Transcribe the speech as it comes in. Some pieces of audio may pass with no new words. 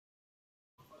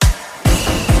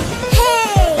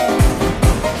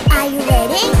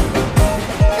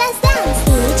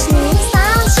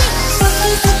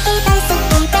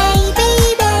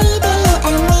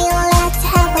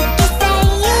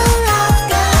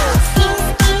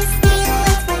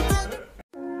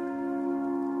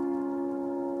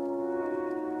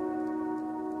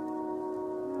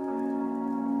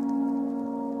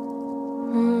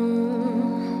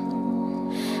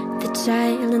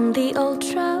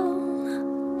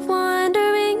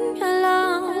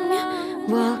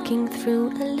Walking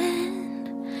through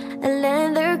a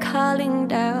land they're calling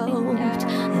down.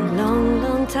 A long,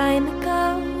 long time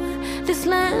ago, this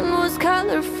land was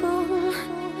colorful,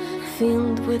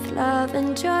 filled with love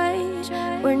and joy,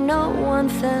 where no one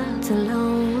felt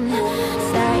alone.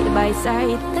 Side by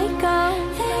side they go,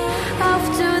 off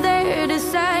to their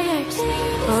desires,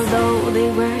 although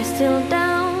they were still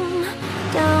down,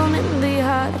 down in the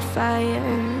hot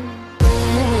fire.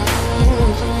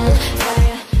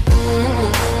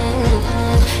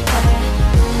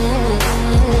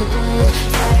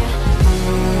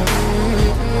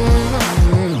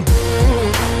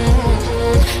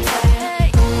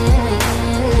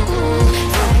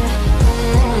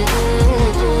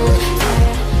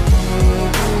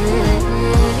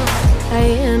 I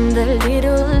am the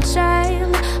little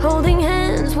child holding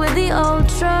hands with the old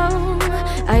troll.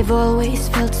 I've always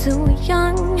felt so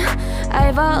young,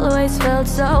 I've always felt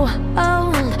so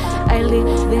old. I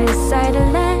live beside a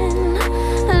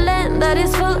land that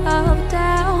is full of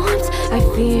doubts. I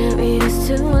fear it is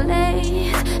too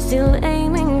late, still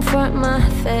aiming for my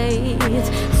fate.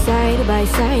 Side by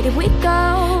side we go,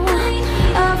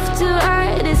 off to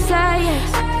our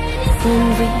desires, and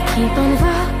we keep on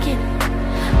walking,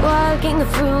 walking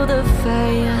through the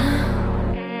fire.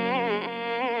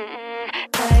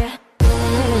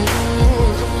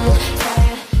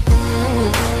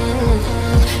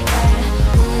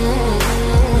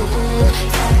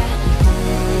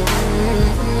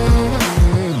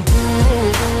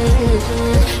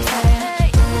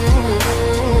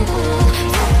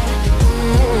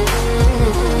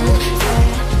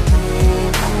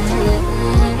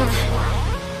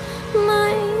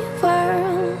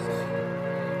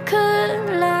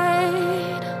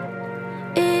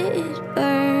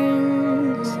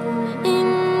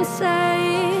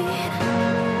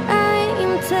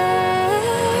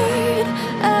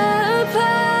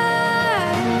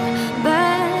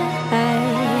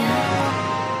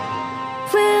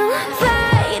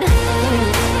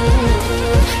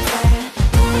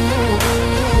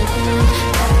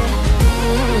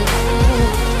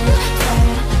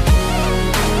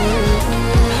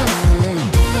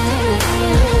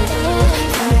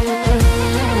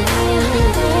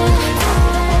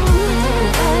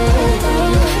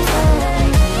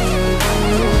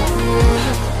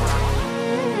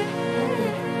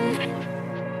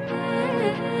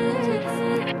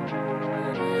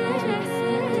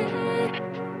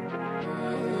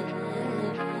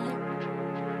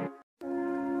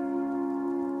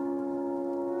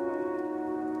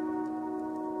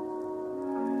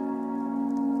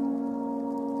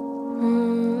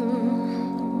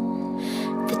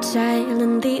 Child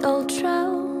in the old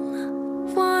troll,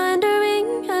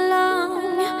 wandering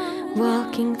along,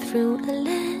 walking through a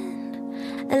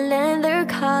land they're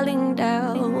calling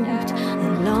down.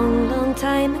 A long, long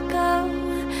time ago,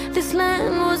 this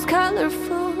land was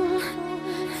colorful,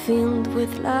 filled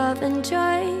with love and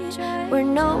joy, where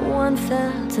no one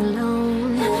felt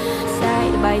alone.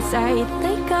 Side by side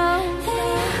they go,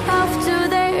 off to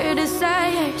their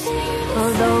desires,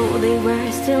 although they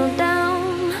were still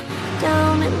down,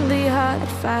 down in the hot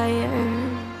fire.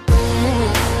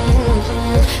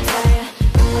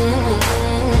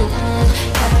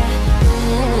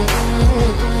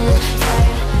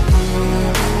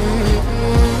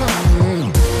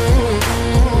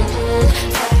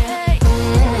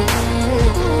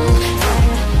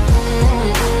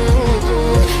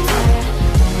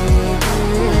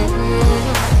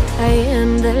 I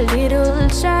am the little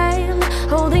child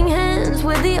holding hands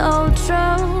with the old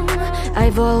troll.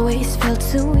 I've always felt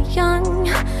so young,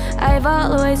 I've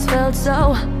always felt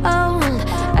so old.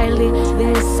 I live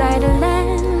beside a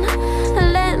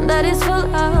land that is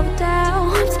full of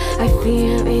doubts. I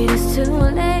fear it is too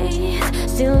late,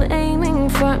 still aiming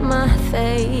for my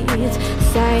fate.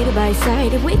 Side by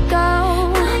side we go,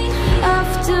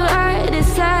 off to our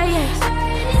desires,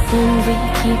 and we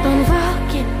keep on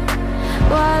walking,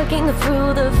 walking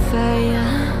through the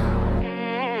fire.